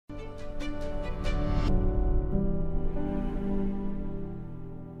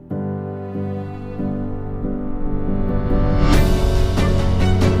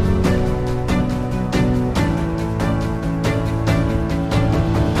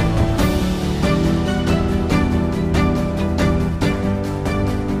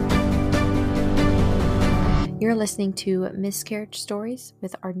You're listening to Miscarriage Stories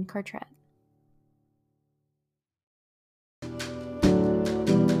with Arden Cartret.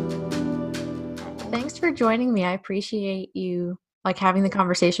 Thanks for joining me. I appreciate you having the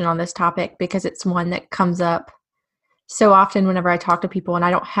conversation on this topic because it's one that comes up so often whenever I talk to people, and I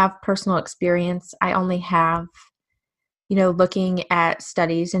don't have personal experience. I only have, looking at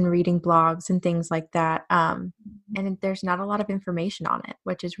studies and reading blogs and things like that. And there's not a lot of information on it,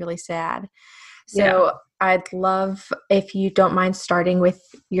 which is really sad. So I'd love if you don't mind starting with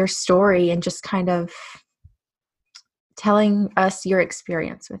your story and just kind of telling us your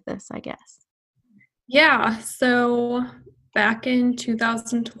experience with this, I guess. Yeah, so back in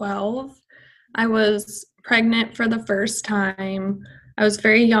 2012, I was pregnant for the first time. I was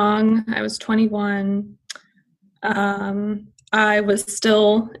very young. I was 21. I was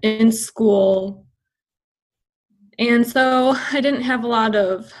still in school. And so I didn't have a lot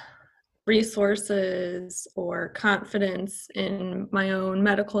of resources or confidence in my own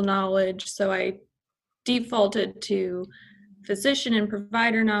medical knowledge. So I defaulted to physician and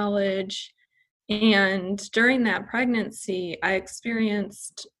provider knowledge. And during that pregnancy, I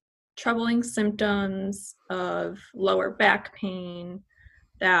experienced troubling symptoms of lower back pain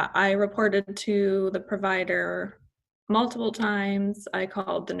that I reported to the provider multiple times. I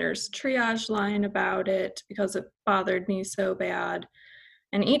called the nurse triage line about it because it bothered me so bad.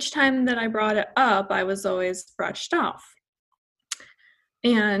 And each time that I brought it up, I was always brushed off.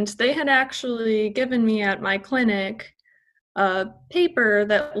 And they had actually given me at my clinic a paper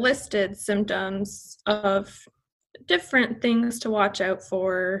that listed symptoms of different things to watch out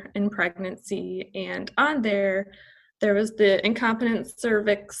for in pregnancy. And on there was the incompetent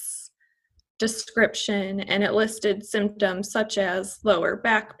cervix description, and it listed symptoms such as lower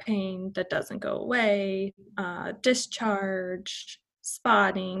back pain that doesn't go away, discharge,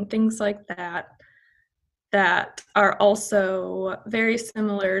 spotting, things like that, that are also very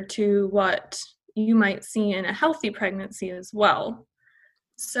similar to what you might see in a healthy pregnancy as well.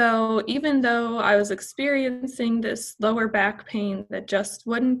 So even though I was experiencing this lower back pain that just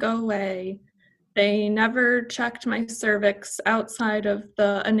wouldn't go away, they never checked my cervix outside of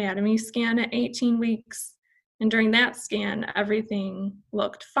the anatomy scan at 18 weeks. And during that scan, everything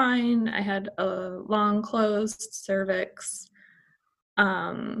looked fine. I had a long closed cervix.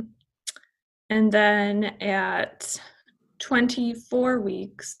 And then at 24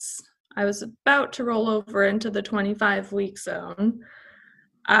 weeks, I was about to roll over into the 25-week zone.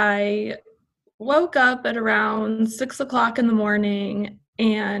 I woke up at around 6 o'clock in the morning,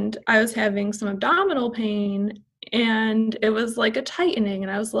 and I was having some abdominal pain, and it was like a tightening.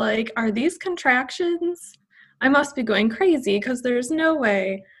 And I was like, are these contractions? I must be going crazy because there's no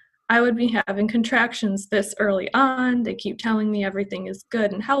way I would be having contractions this early on. They keep telling me everything is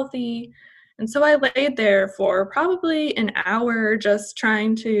good and healthy. And so I laid there for probably an hour just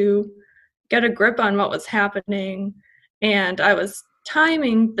trying to get a grip on what was happening. And I was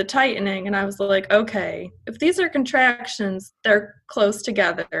timing the tightening, and I was like, okay, if these are contractions, they're close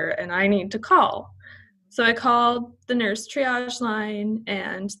together and I need to call. So I called the nurse triage line,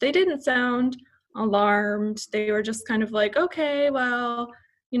 and they didn't sound alarmed. They were just kind of like, okay, well,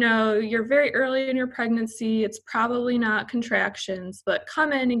 you're very early in your pregnancy. It's probably not contractions, but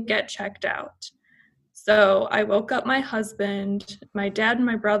come in and get checked out. So I woke up my husband. My dad and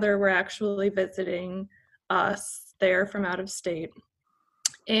my brother were actually visiting us there from out of state.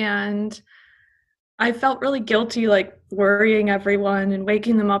 And I felt really guilty, worrying everyone and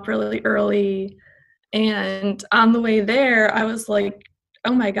waking them up really early. And on the way there, I was like,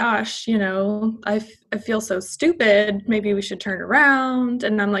 oh my gosh, I feel so stupid. Maybe we should turn around.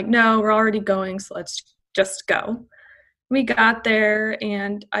 And I'm like, no, we're already going, so let's just go. We got there,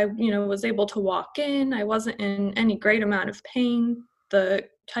 and I, was able to walk in. I wasn't in any great amount of pain. The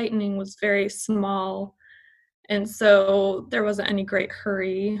tightening was very small, and so there wasn't any great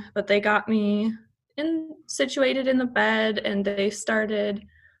hurry. But they got me situated in the bed, and they started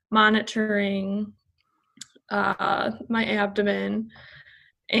monitoring my abdomen,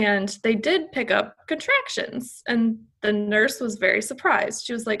 and they did pick up contractions, and the nurse was very surprised.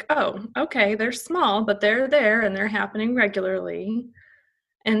 She was like, oh, okay, they're small, but they're there and they're happening regularly.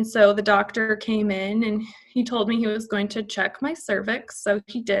 And so the doctor came in, and he told me he was going to check my cervix, so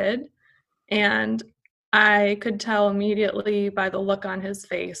he did. And I could tell immediately by the look on his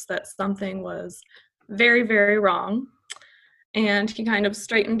face that something was very, very wrong. And he kind of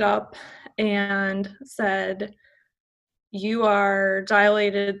straightened up and said, "You are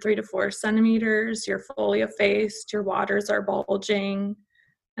dilated 3 to 4 centimeters, you're fully effaced, your waters are bulging."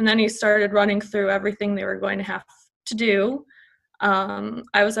 And then he started running through everything they were going to have to do.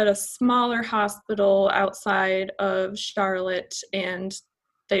 I was at a smaller hospital outside of Charlotte, and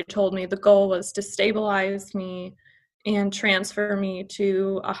they told me the goal was to stabilize me and transfer me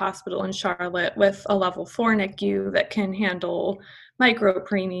to a hospital in Charlotte with a level 4 NICU that can handle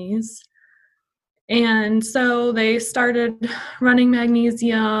micropreemies. And so they started running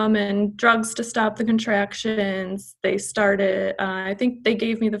magnesium and drugs to stop the contractions. They started, I think they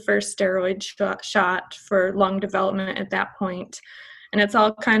gave me the first steroid shot for lung development at that point. And it's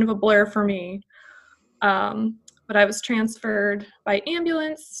all kind of a blur for me. But I was transferred by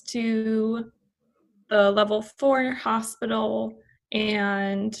ambulance to the level 4 hospital,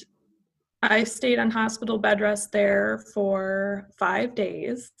 and I stayed on hospital bed rest there for 5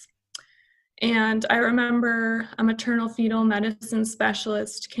 days. And I remember a maternal fetal medicine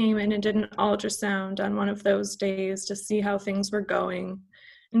specialist came in and did an ultrasound on one of those days to see how things were going.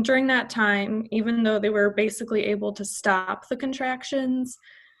 And during that time, even though they were basically able to stop the contractions,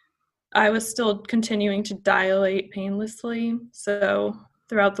 I was still continuing to dilate painlessly. So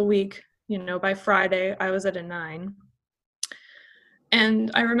throughout the week, by Friday, I was at a 9.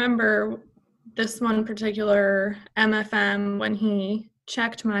 And I remember this one particular MFM, when he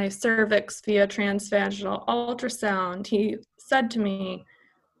checked my cervix via transvaginal ultrasound, he said to me,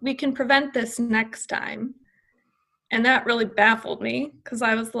 "We can prevent this next time." And that really baffled me, because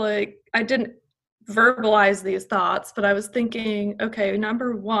I was like, I didn't verbalize these thoughts, but I was thinking, okay,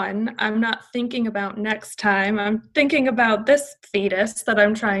 number one, I'm not thinking about next time. I'm thinking about this fetus that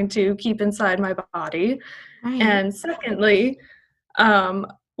I'm trying to keep inside my body. Right. And secondly,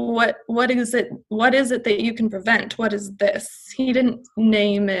 what is it that you can prevent? What is this? He didn't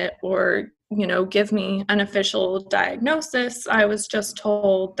name it or give me an official diagnosis. I was just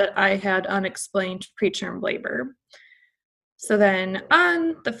told that I had unexplained preterm labor. So then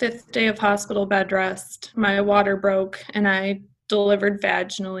on the 5th day of hospital bed rest, my water broke and I delivered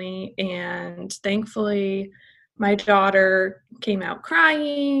vaginally, and thankfully my daughter came out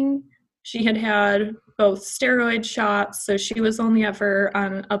crying. She had had both steroid shots, so she was only ever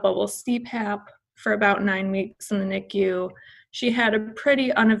on a bubble CPAP for about 9 weeks in the NICU. She had a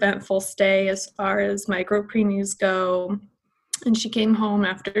pretty uneventful stay as far as micropreemies go, and she came home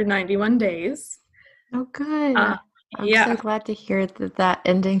after 91 days. Oh, good. I'm so Yeah. glad to hear that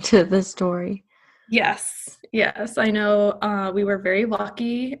ending to the story. Yes, I know we were very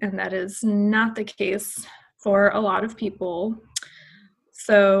lucky, and that is not the case for a lot of people.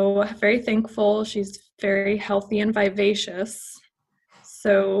 So, very thankful. She's very healthy and vivacious.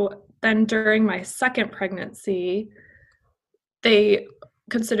 So, then during my second pregnancy, they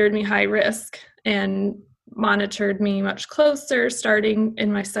considered me high risk and monitored me much closer. Starting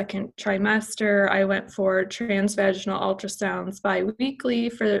in my second trimester, I went for transvaginal ultrasounds bi-weekly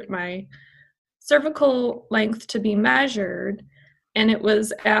for my cervical length to be measured. And it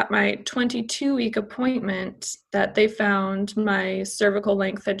was at my 22-week appointment that they found my cervical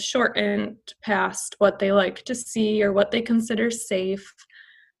length had shortened past what they like to see or what they consider safe.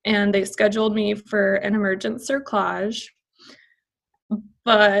 And they scheduled me for an emergent cerclage.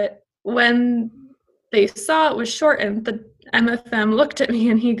 But when they saw it was shortened, the MFM looked at me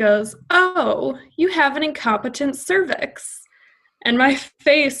and he goes, "Oh, you have an incompetent cervix." And my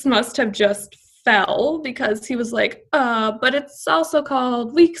face must have just fell, because he was like, but it's also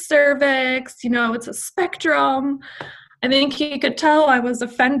called weak cervix, it's a spectrum. I think he could tell I was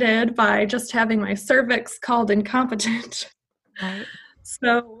offended by just having my cervix called incompetent. Right.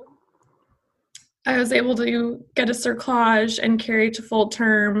 So I was able to get a cerclage and carry to full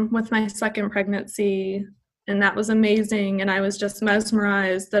term with my second pregnancy, and that was amazing. And I was just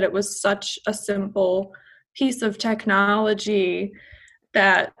mesmerized that it was such a simple piece of technology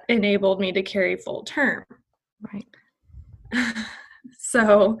that enabled me to carry full term. Right.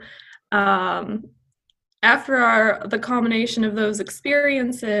 So after the culmination of those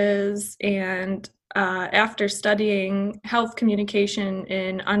experiences, and after studying health communication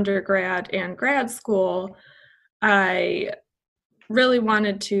in undergrad and grad school, I really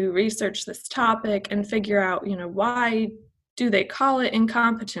wanted to research this topic and figure out, why do they call it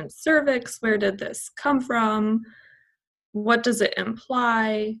incompetent cervix? Where did this come from? What does it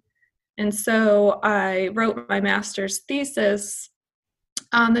imply? And so I wrote my master's thesis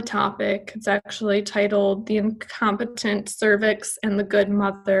on the topic. It's actually titled "The Incompetent Cervix and the Good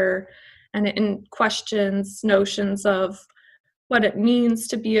Mother," and it questions notions of what it means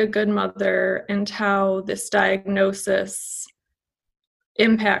to be a good mother and how this diagnosis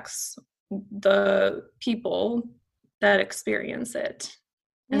impacts the people that experience it.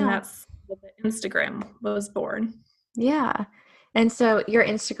 And Yeah. that's what the Instagram was born. Yeah. And so your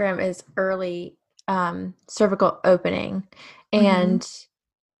Instagram is early cervical opening. Mm-hmm. And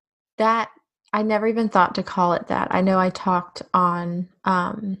that I never even thought to call it that. I know I talked on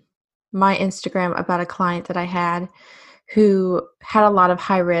my Instagram about a client that I had who had um, a lot of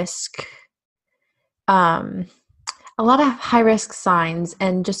high risk signs,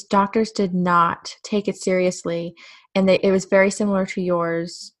 and just doctors did not take it seriously. And it was very similar to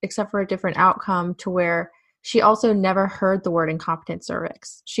yours, except for a different outcome, to where she also never heard the word incompetent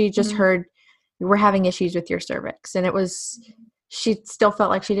cervix. She just Mm-hmm. heard, we're having issues with your cervix. And she still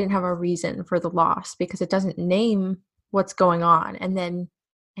felt like she didn't have a reason for the loss because it doesn't name what's going on. And then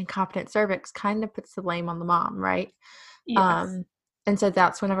incompetent cervix kind of puts the blame on the mom, right? Yes. Um, and so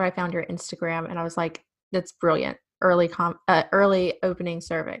that's whenever I found your Instagram, and I was like, that's brilliant. Early opening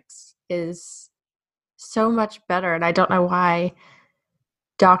cervix is so much better. And I don't know why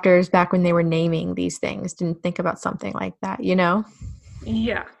doctors back when they were naming these things didn't think about something like that, you know?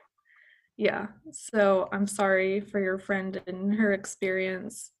 Yeah. Yeah. So I'm sorry for your friend and her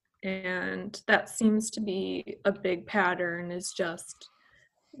experience. And that seems to be a big pattern, is just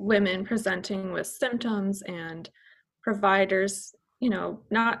women presenting with symptoms and providers,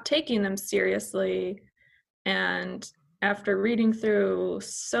 not taking them seriously. And after reading through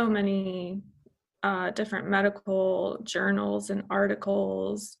so many different medical journals and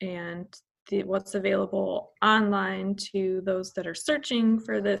articles and what's available online to those that are searching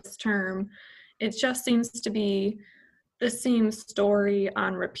for this term, it just seems to be the same story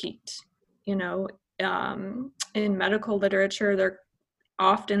on repeat. You know, in medical literature, they're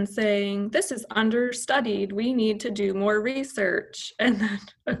often saying, this is understudied, we need to do more research. And then,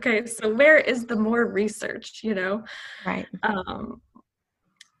 okay, so where is the more research, Right. Um,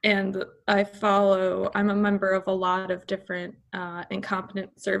 and I'm a member of a lot of different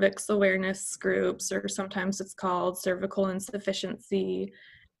incompetent cervix awareness groups, or sometimes it's called cervical insufficiency.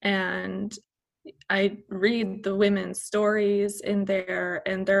 And I read the women's stories in there,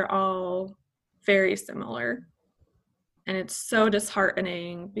 and they're all very similar. And it's so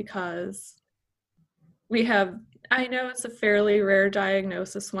disheartening because I know it's a fairly rare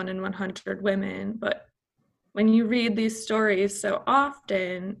diagnosis, 1 in 100 women, but when you read these stories so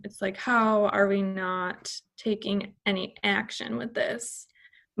often, it's like, how are we not taking any action with this?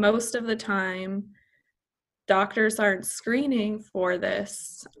 Most of the time, doctors aren't screening for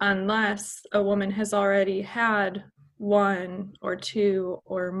this unless a woman has already had 1 or 2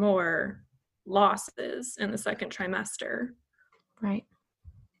 or more losses in the second trimester. Right.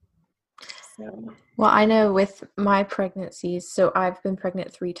 So, Well, I know with my pregnancies, so I've been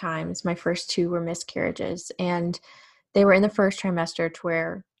pregnant 3 times. My first 2 were miscarriages, and they were in the first trimester, to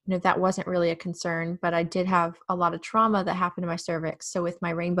where, that wasn't really a concern, but I did have a lot of trauma that happened to my cervix. So with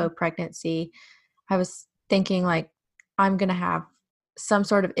my rainbow pregnancy, I was thinking like, I'm going to have some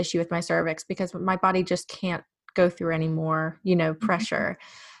sort of issue with my cervix because my body just can't go through any more, pressure.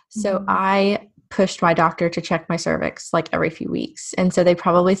 So mhm. I pushed my doctor to check my cervix like every few weeks. And so they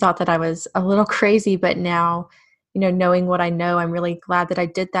probably thought that I was a little crazy, but now, knowing what I know, I'm really glad that I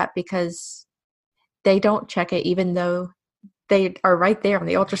did that, because they don't check it even though they are right there on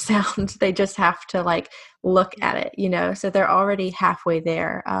the ultrasound. They just have to like look at it, so they're already halfway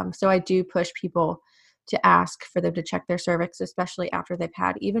there. So I do push people to ask for them to check their cervix, especially after they've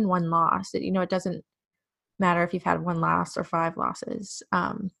had even 1 loss. It doesn't matter if you've had 1 loss or 5 losses.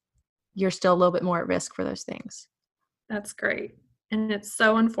 You're still a little bit more at risk for those things. That's great. And it's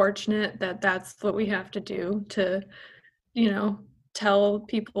so unfortunate that that's what we have to do to, you know, tell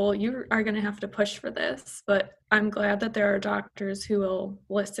people you are going to have to push for this. But I'm glad that there are doctors who will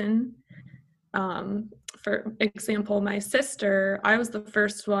listen. For example, my sister, I was the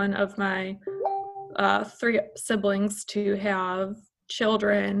first one of my 3 siblings to have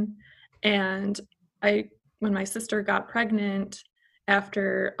children. And when my sister got pregnant,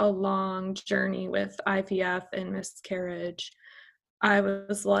 after a long journey with IVF and miscarriage, I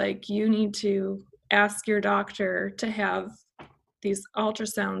was like, you need to ask your doctor to have these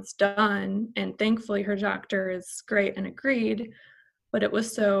ultrasounds done. And thankfully, her doctor is great and agreed. But it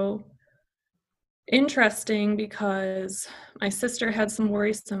was so interesting because my sister had some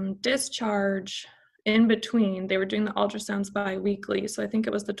worrisome discharge in between. They were doing the ultrasounds bi-weekly. So I think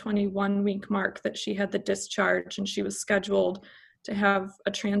it was the 21-week mark that she had the discharge, and she was scheduled to have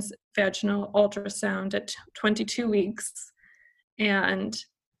a transvaginal ultrasound at 22 weeks. And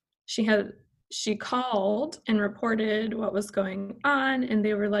she called and reported what was going on, and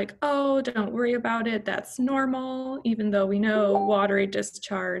they were like, oh, don't worry about it, that's normal, even though we know watery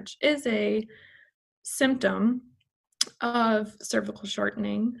discharge is a symptom of cervical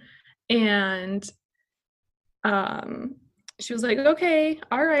shortening. And she was like, okay,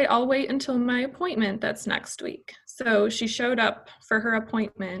 all right, I'll wait until my appointment. That's next week. So she showed up for her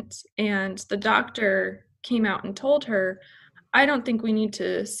appointment, and the doctor came out and told her, I don't think we need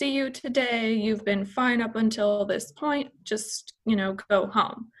to see you today. You've been fine up until this point. Just, go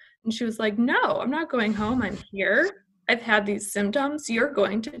home. And she was like, no, I'm not going home. I'm here. I've had these symptoms. You're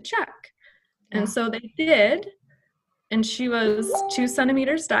going to check. Yeah. And so they did. And she was 2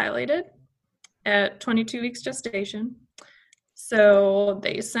 centimeters dilated at 22 weeks gestation. So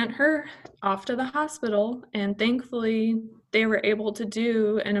they sent her off to the hospital, and thankfully they were able to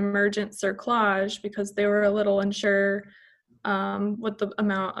do an emergent cerclage because they were a little unsure with the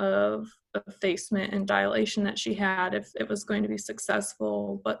amount of effacement and dilation that she had, if it was going to be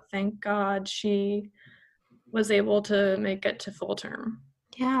successful. But thank God she was able to make it to full term.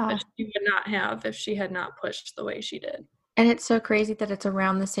 Yeah. That she would not have if she had not pushed the way she did. And it's so crazy that it's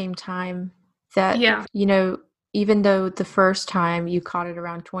around the same time that, Yeah. even though the first time you caught it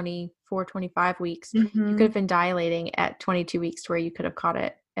around 24, 25 weeks, you could have been dilating at 22 weeks to where you could have caught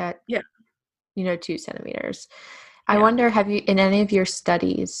it at, 2 centimeters. I wonder, in any of your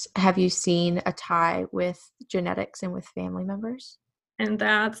studies, have you seen a tie with genetics and with family members? And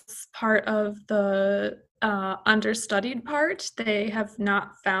that's part of the understudied part. They have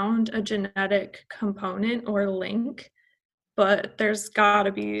not found a genetic component or link, but there's got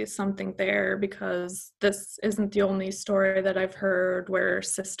to be something there, because this isn't the only story that I've heard where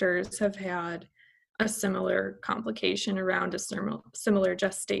sisters have had a similar complication around a similar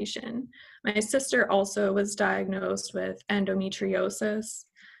gestation. My sister also was diagnosed with endometriosis,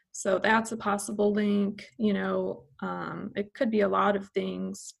 so that's a possible link. It could be a lot of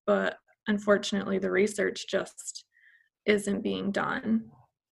things, but unfortunately the research just isn't being done.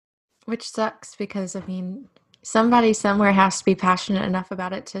 Which sucks because, somebody somewhere has to be passionate enough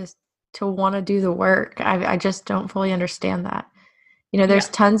about it to want to do the work. I just don't fully understand that. There's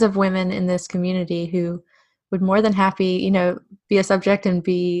tons of women in this community who would more than happy, be a subject and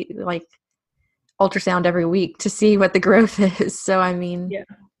be like ultrasound every week to see what the growth is. So,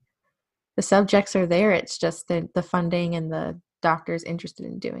 the subjects are there. It's just the funding and the doctors interested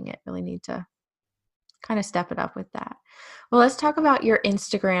in doing it really need to kind of step it up with that. Well, let's talk about your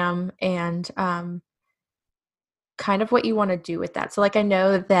Instagram and kind of what you want to do with that. So, I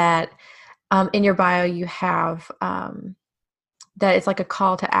know that in your bio you have that it's like a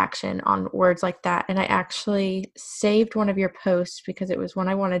call to action on words like that. And I actually saved one of your posts because it was one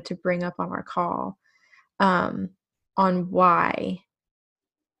I wanted to bring up on our call on why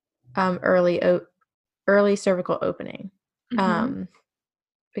early cervical opening,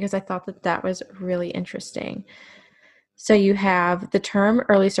 because I thought that was really interesting. So you have the term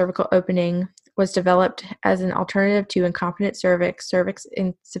early cervical opening was developed as an alternative to incompetent cervix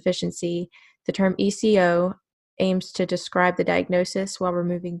insufficiency. The term ECO aims to describe the diagnosis while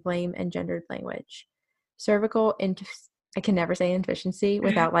removing blame and gendered language. I can never say inefficiency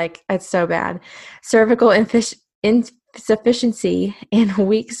without it's so bad. Cervical insufficiency and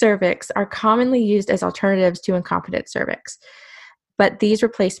weak cervix are commonly used as alternatives to incompetent cervix, but these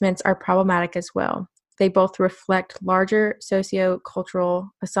replacements are problematic as well. They both reflect larger socio-cultural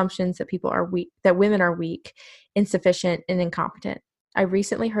assumptions that people are weak, that women are weak, insufficient, and incompetent. I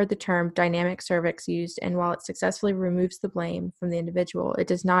recently heard the term dynamic cervix used, and while it successfully removes the blame from the individual, it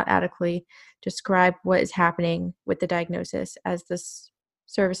does not adequately describe what is happening with the diagnosis as the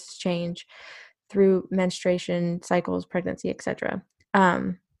cervix change through menstruation, cycles, pregnancy, etc.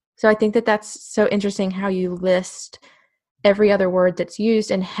 So I think that's so interesting how you list every other word that's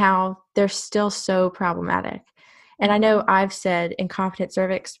used and how they're still so problematic. And I know I've said incompetent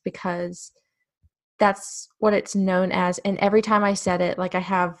cervix because that's what it's known as. And every time I said it, I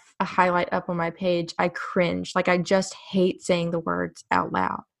have a highlight up on my page, I cringe. I just hate saying the words out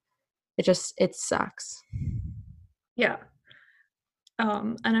loud. It sucks. Yeah.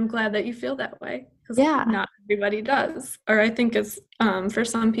 And I'm glad that you feel that way, because Yeah. not everybody does. Or I think it's for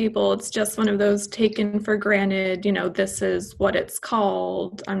some people, it's just one of those taken for granted, this is what it's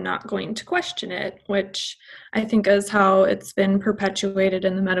called, I'm not going to question it, which I think is how it's been perpetuated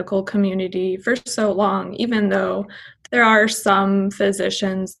in the medical community for so long, even though there are some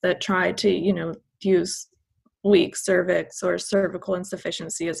physicians that try to, use weak cervix or cervical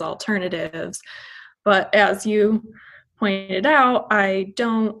insufficiency as alternatives. But as you pointed out, I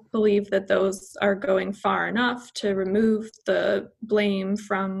don't believe that those are going far enough to remove the blame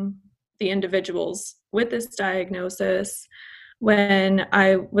from the individuals with this diagnosis. When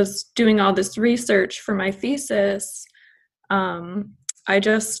I was doing all this research for my thesis, I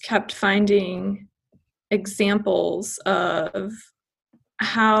just kept finding examples of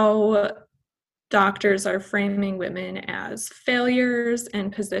how doctors are framing women as failures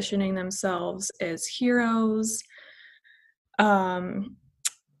and positioning themselves as heroes. I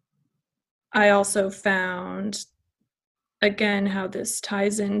also found, again, how this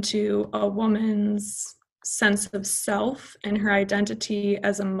ties into a woman's sense of self and her identity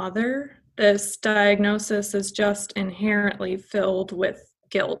as a mother. This diagnosis is just inherently filled with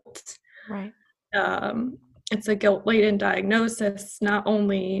guilt. Right. It's a guilt-laden diagnosis. Not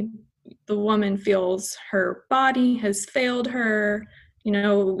only the woman feels her body has failed her,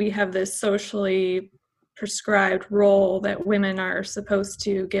 we have this socially prescribed role that women are supposed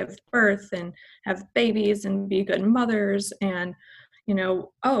to give birth and have babies and be good mothers, and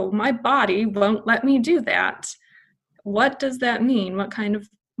oh, my body won't let me do that. What does that mean? What kind of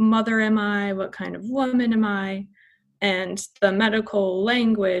mother am I? What kind of woman am I? And the medical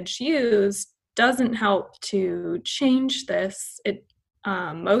language used doesn't help to change this. It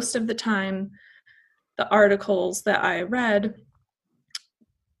most of the time, the articles that I read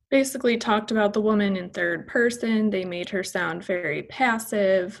basically talked about the woman in third person. They made her sound very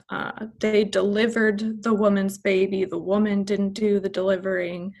passive. They delivered the woman's baby. The woman didn't do the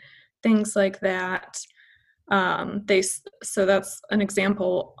delivering, things like that. So that's an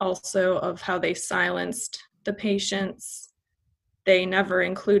example also of how they silenced the patients. They never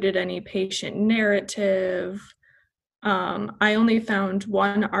included any patient narrative. I only found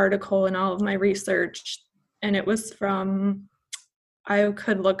one article in all of my research, and it was from, I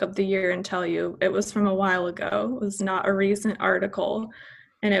could look up the year and tell you, it was from a while ago. It was not a recent article.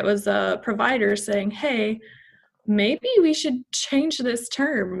 And it was a provider saying, hey, maybe we should change this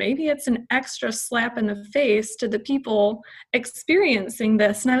term. Maybe it's an extra slap in the face to the people experiencing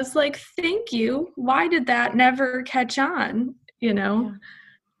this. And I was like, thank you. Why did that never catch on? Yeah.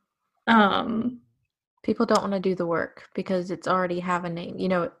 Um, People don't want to do the work because it's already have a name.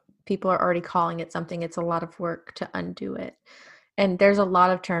 People are already calling it something. It's a lot of work to undo it. And there's a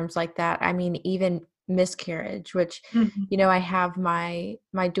lot of terms like that. I mean, even miscarriage, which, mhm, I have my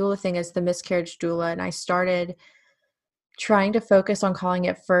doula thing as the miscarriage doula, and I started trying to focus on calling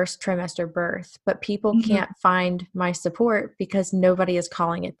it first trimester birth, but people mhm. can't find my support because nobody is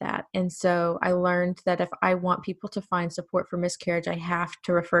calling it that. And so I learned that if I want people to find support for miscarriage, I have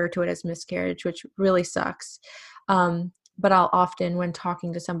to refer to it as miscarriage, which really sucks. But I'll often, when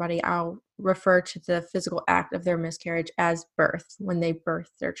talking to somebody, I'll refer to the physical act of their miscarriage as birth, when they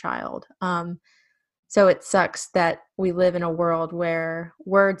birth their child. So it sucks that we live in a world where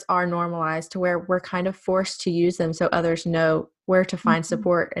words are normalized to where we're kind of forced to use them so others know where to find Mhm.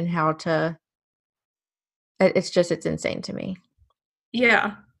 support and how to. It's insane to me.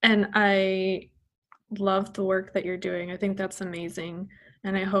 Yeah, and I love the work that you're doing. I think that's amazing,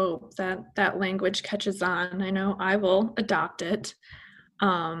 and I hope that that language catches on. I know I will adopt it.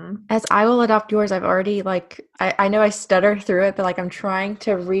 Um, As I will adopt yours, I've already I know I stutter through it, but I'm trying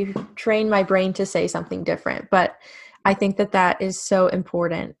to retrain my brain to say something different. But I think that that is so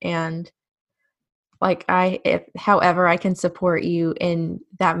important. And if however I can support you in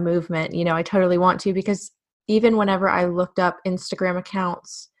that movement, I totally want to, because even whenever I looked up Instagram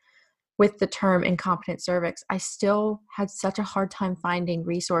accounts with the term incompetent cervix, I still had such a hard time finding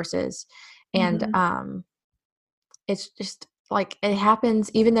resources. And mhm, it's just it happens,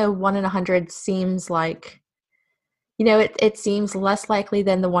 even though 1 in 100 seems like, it seems less likely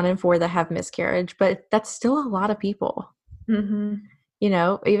than the 1 in 4 that have miscarriage, but that's still a lot of people. mhm.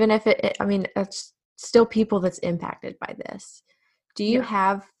 Even if I mean, it's still people that's impacted by this. Do you Yeah.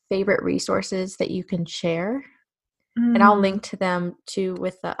 have favorite resources that you can share? And I'll Mm, link to them too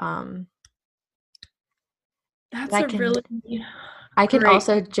with and that's I a can really I can great.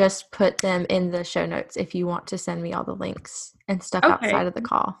 also just put them in the show notes if you want to send me all the links and stuff outside Okay. of the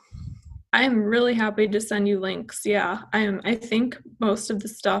call. I'm really happy to send you links. Yeah, I think most of the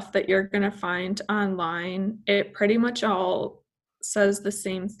stuff that you're going to find online, it pretty much all says the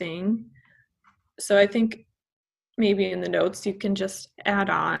same thing. So I think maybe in the notes you can just add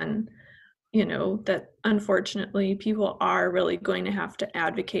on, that unfortunately people are really going to have to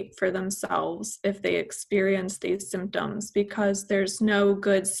advocate for themselves if they experience these symptoms, because there's no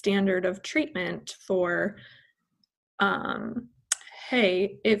good standard of treatment for, um,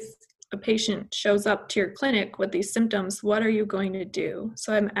 hey, if a patient shows up to your clinic with these symptoms, what are you going to do?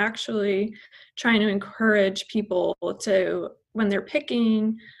 So I'm actually trying to encourage people to, when they're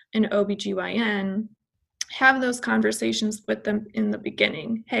picking an OBGYN, have those conversations with them in the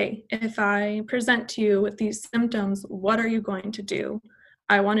beginning. Hey, if I present to you with these symptoms, what are you going to do?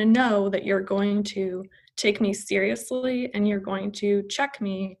 I want to know that you're going to take me seriously and you're going to check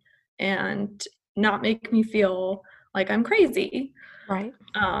me and not make me feel like I'm crazy. Right.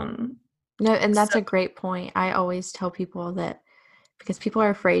 Um, No, and that's so a great point. I always tell people that because people are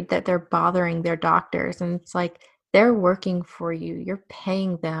afraid that they're bothering their doctors, and it's like they're working for you. You're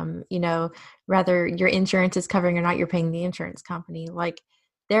paying them, whether your insurance is covering or not, you're paying the insurance company. Like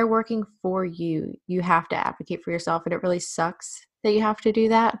they're working for you. You have to advocate for yourself, and it really sucks that you have to do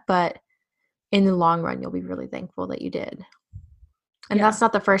that, but in the long run, you'll be really thankful that you did. And yeah, that's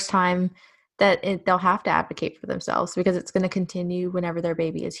not the first time that they'll have to advocate for themselves, because it's going to continue whenever their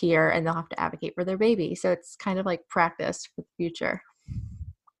baby is here, and they'll have to advocate for their baby. So it's kind of like practice for the future.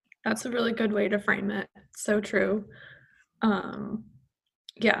 that's a really good way to frame it. So true. Um,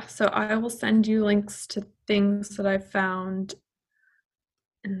 yeah, so I will send you links to things that I've found.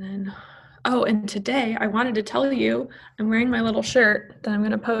 And then, oh, and today I wanted to tell you I'm wearing my little shirt that I'm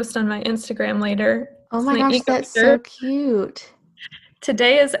going to post on my Instagram later. Oh It's my my gosh, eco that's so shirt. cute.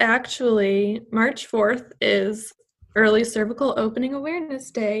 Today is actually March 4th is Early Cervical Opening Awareness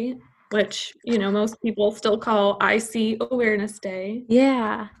Day, which, most people still call IC Awareness Day.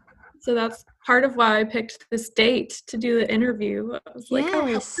 Yeah. So that's part of why I picked this date to do the interview. I was like, oh, how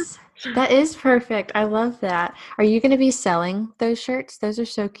Yes. That is perfect. I love that. Are you going to be selling those shirts? Those are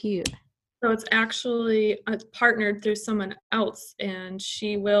so cute. so it's actually partnered through someone else, and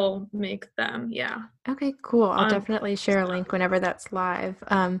she will make them. Yeah. Okay, cool. I'll On definitely share a link whenever that's live.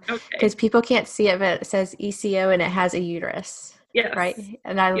 Because okay. people can't see it, but it says ECO and it has a uterus, Yes. right?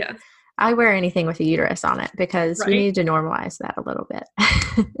 And I Yes. I wear anything with a uterus on it because we Right. need to normalize that a little bit.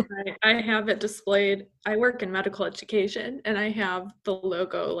 Right. I have it displayed. I work in medical education and I have the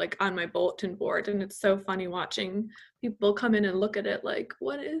logo like on my bulletin board, and it's so funny watching people come in and look at it like,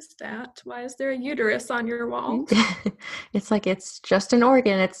 what is that? Why is there a uterus on your wall? It's like it's just an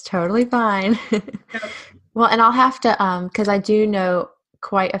organ. It's totally fine. Yep. Well, and I'll have to because I do know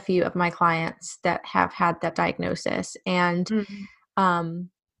quite a few of my clients that have had that diagnosis, and Mhm. um,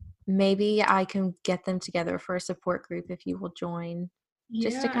 maybe I can get them together for a support group if you will join,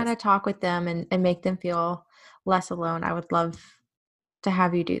 just to kind Yes. of talk with them and make them feel less alone. I would love to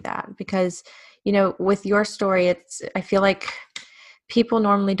have you do that because, with your story, I feel like people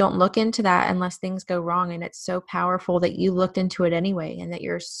normally don't look into that unless things go wrong. And it's so powerful that you looked into it anyway, and that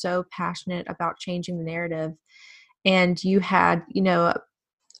you're so passionate about changing the narrative. And you had,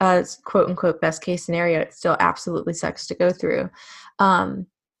 a quote unquote best case scenario. It still absolutely sucks to go through. Um,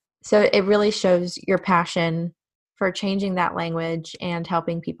 so it really shows your passion for changing that language and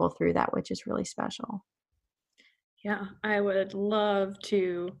helping people through that, which is really special. Yeah, I would love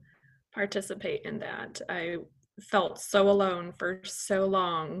to participate in that. I felt so alone for so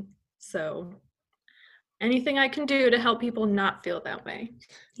long. So anything I can do to help people not feel that way.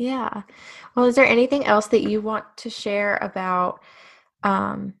 Yeah. Well, is there anything else that you want to share about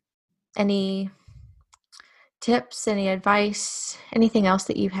um, any tips, any advice, anything else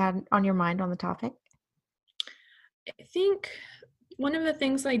that you've had on your mind on the topic? I think one of the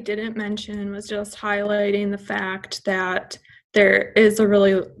things I didn't mention was just highlighting the fact that there is a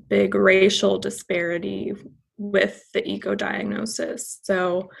really big racial disparity with the eco diagnosis.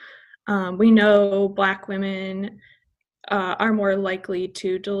 So we know Black women are more likely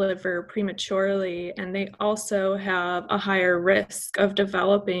to deliver prematurely, and they also have a higher risk of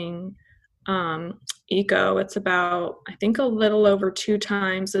developing um, eco. It's about, I think, a little over 2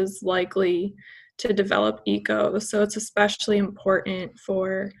 times as likely to develop eco. So it's especially important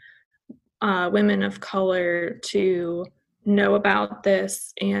for women of color to know about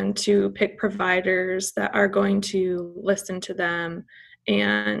this and to pick providers that are going to listen to them,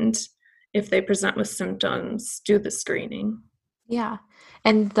 and if they present with symptoms, do the screening. Yeah.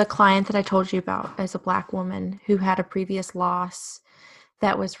 And the client that I told you about is a Black woman who had a previous loss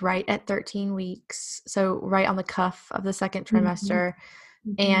that was right at 13 weeks. So, right on the cuff of the second Mhm. trimester.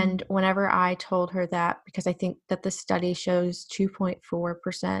 Mhm. And whenever I told her that, because I think that the study shows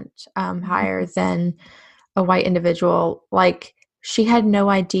 2.4% higher Mhm. than a white individual, like she had no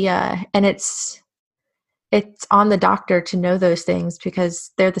idea. And it's on the doctor to know those things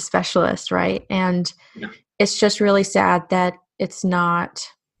because they're the specialist, right? And Yeah. it's just really sad that she's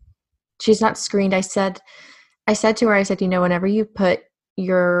not screened. I said to her, whenever you put,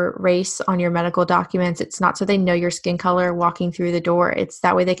 your race on your medical documents. It's not so they know your skin color walking through the door. It's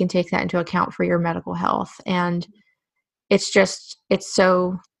that way they can take that into account for your medical health. And it's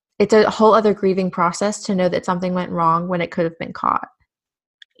a whole other grieving process to know that something went wrong when it could have been caught.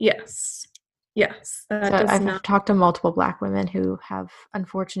 Yes. Yes. That So does I've not. talked to multiple Black women who have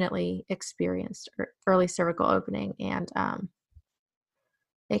unfortunately experienced early cervical opening, and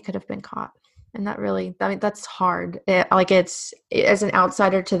they could have been caught. And that really, I mean, that's hard. As an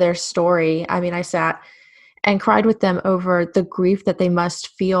outsider to their story, I mean, I sat and cried with them over the grief that they must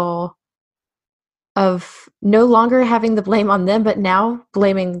feel of no longer having the blame on them, but now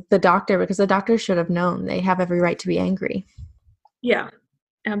blaming the doctor because the doctor should have known. They have every right to be angry. Yeah,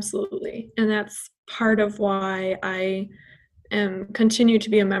 absolutely. And that's part of why I continue to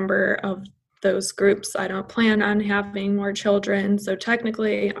be a member of those groups. I don't plan on having more children, so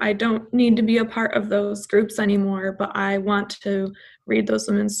technically I don't need to be a part of those groups anymore, but I want to read those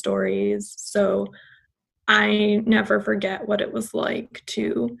women's stories so I never forget what it was like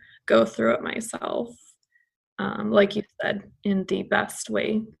to go through it myself. Like you said, in the best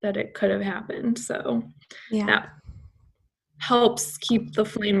way that it could have happened. So Yeah. that helps keep the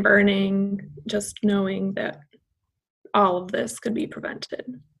flame burning, just knowing that all of this could be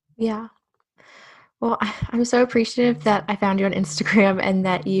prevented. Yeah. Well, I'm so appreciative that I found you on Instagram and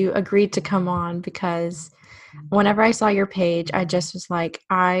that you agreed to come on, because whenever I saw your page, I just was like,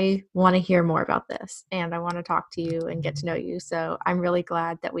 I want to hear more about this and I want to talk to you and get to know you. So I'm really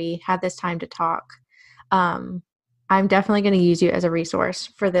glad that we had this time to talk. Um, I'm definitely going to use you as a resource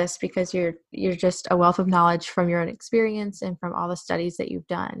for this because you're just a wealth of knowledge from your own experience and from all the studies that you've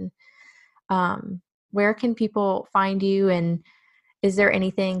done. Where can people find you, and is there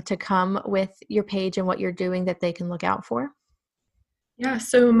anything to come with your page and what you're doing that they can look out for? Yeah,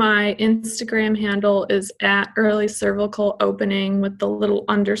 so my Instagram handle is at early cervical opening with the little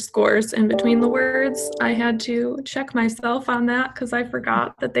underscores in between the words. I had to check myself on that because I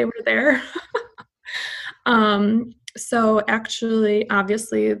forgot that they were there. So actually,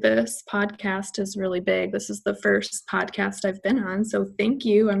 obviously, this podcast is really big. This is the first podcast I've been on, so thank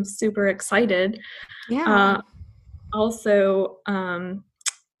you. I'm super excited. Yeah. Uh, also,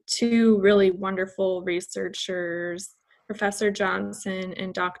 two really wonderful researchers, Professor Johnson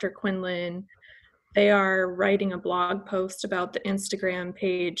and Dr. Quinlan. They are writing a blog post about the Instagram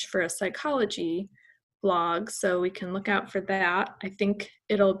page for a psychology blog, so we can look out for that. I think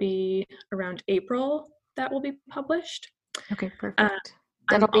it'll be around April that will be published. Okay, Uh, perfect.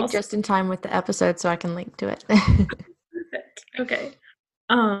 I'm That'll be also just in time with the episode so I can link to it. perfect. Okay.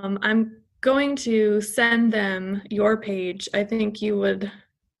 I'm going to send them your page. I think you would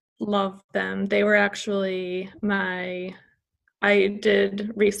love them. They were actually I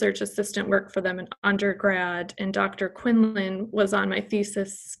did research assistant work for them in undergrad, and Dr. Quinlan was on my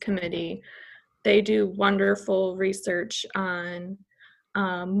thesis committee. They do wonderful research on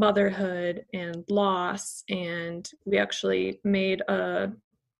motherhood and loss, and we actually made a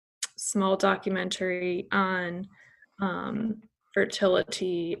small documentary on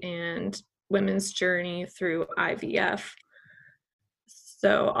fertility and women's journey through IVF.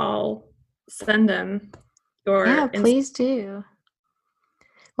 So I'll send them Yeah, your please do.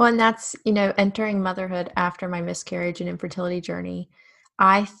 Well, and that's, entering motherhood after my miscarriage and infertility journey.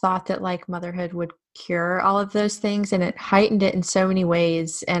 I thought that like motherhood would cure all of those things, and it heightened it in so many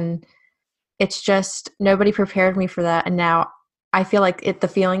ways. And it's just nobody prepared me for that. And now I feel like the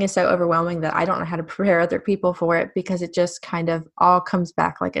feeling is so overwhelming that I don't know how to prepare other people for it, because it just kind of all comes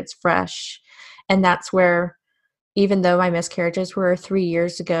back like it's fresh. And that's where, even though my miscarriages were 3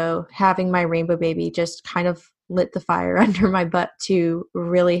 years ago, having my rainbow baby just kind of lit the fire under my butt to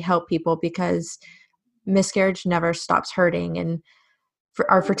really help people, because miscarriage never stops hurting. And for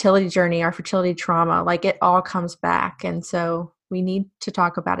our fertility journey, our fertility trauma, like it all comes back. And so we need to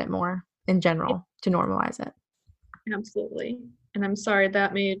talk about it more in general to normalize it. Absolutely. And I'm sorry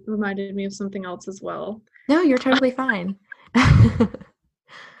that reminded me of something else as well. No, you're totally fine.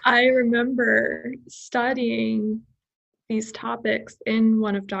 I remember studying these topics in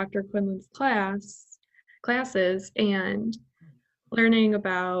one of Dr. Quinlan's classes and learning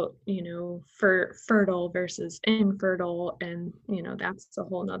about, fertile versus infertile, and that's a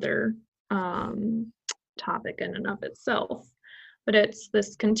whole nother topic in and of itself. But it's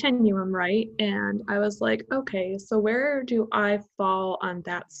this continuum, right? And I was like, okay, so where do I fall on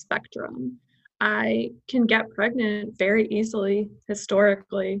that spectrum? I can get pregnant very easily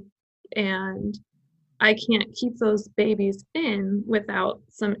historically, and I can't keep those babies in without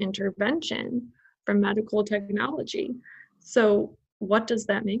some intervention from medical technology. So what does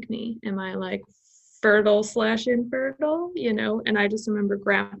that make me? Am I like fertile slash infertile, you know, and I just remember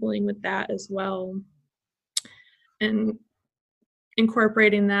grappling with that as well and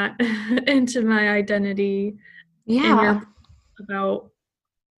incorporating that into my identity in your Yeah, about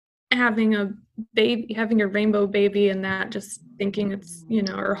having a baby, having a rainbow baby, and that just thinking it's, you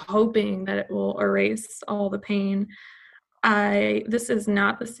know, or hoping that it will erase all the pain. This is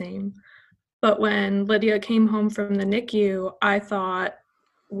not the same. But when Lydia came home from the NICU, I thought,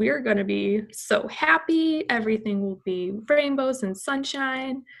 we're going to be so happy. Everything will be rainbows and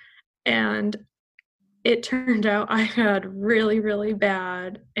sunshine. And it turned out I had really, really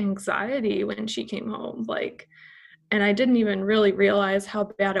bad anxiety when she came home. Like, and I didn't even really realize how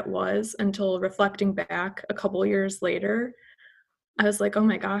bad it was until reflecting back a couple years later. I was like, oh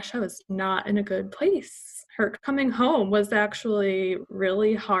my gosh, I was not in a good place. Her coming home was actually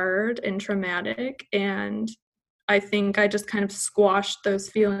really hard and traumatic. And I think I just kind of squashed those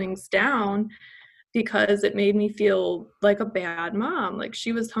feelings down because it made me feel like a bad mom. Like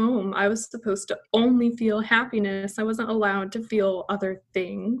she was home. I was supposed to only feel happiness. I wasn't allowed to feel other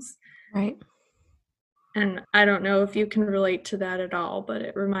things. right. And I don't know if you can relate to that at all, but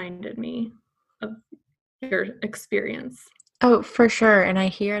it reminded me of your experience. Oh, for sure. And I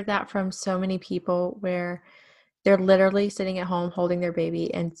hear that from so many people where they're literally sitting at home holding their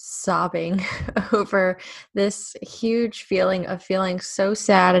baby and sobbing over this huge feeling of feeling so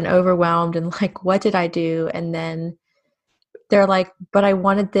sad and overwhelmed and like, what did I do? And then they're like, but I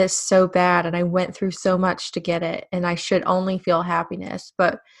wanted this so bad and I went through so much to get it and I should only feel happiness.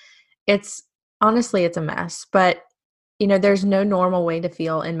 But it's honestly, it's a mess. But there's no normal way to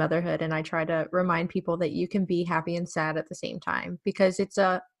feel in motherhood. And I try to remind people that you can be happy and sad at the same time because it's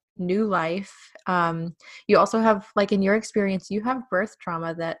a new life. You also have, like in your experience, you have birth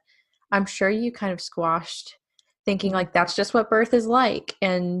trauma that I'm sure you kind of squashed thinking like that's just what birth is like.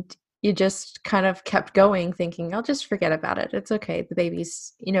 And you just kind of kept going thinking, I'll just forget about it. It's okay. The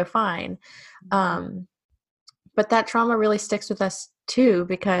baby's, fine. Um, but that trauma really sticks with us too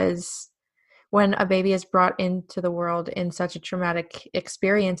because when a baby is brought into the world in such a traumatic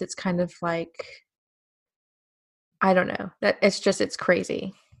experience, it's kind of like, I don't know, that it's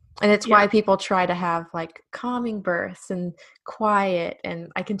crazy. And it's Yeah. why people try to have like calming births and quiet.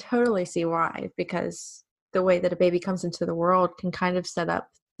 And I can totally see why, because the way that a baby comes into the world can kind of set up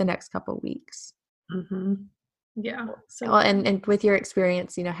the next couple of weeks. Mm-hmm. Yeah. So Well, and with your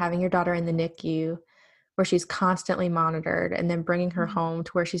experience, having your daughter in the NICU, where she's constantly monitored and then bringing her home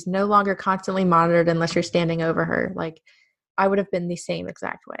to where she's no longer constantly monitored unless you're standing over her. Like I would have been the same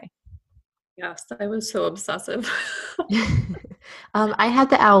exact way. yes, I was so obsessive. I had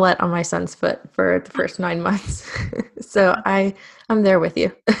the owlet on my son's foot for the first 9 months. So I'm there with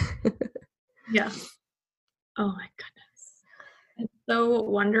you. Yeah. Oh my goodness. It's so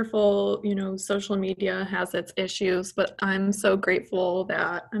wonderful. You know, social media has its issues, but I'm so grateful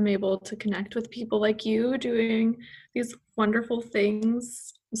that I'm able to connect with people like you doing these wonderful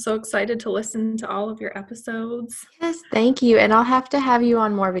things. I'm so excited to listen to all of your episodes. Yes, thank you. And I'll have to have you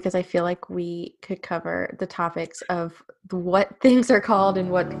on more because I feel like we could cover the topics of what things are called and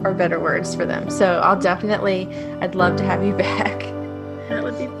what are better words for them. So I'd love to have you back. That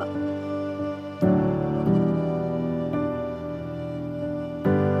would be fun.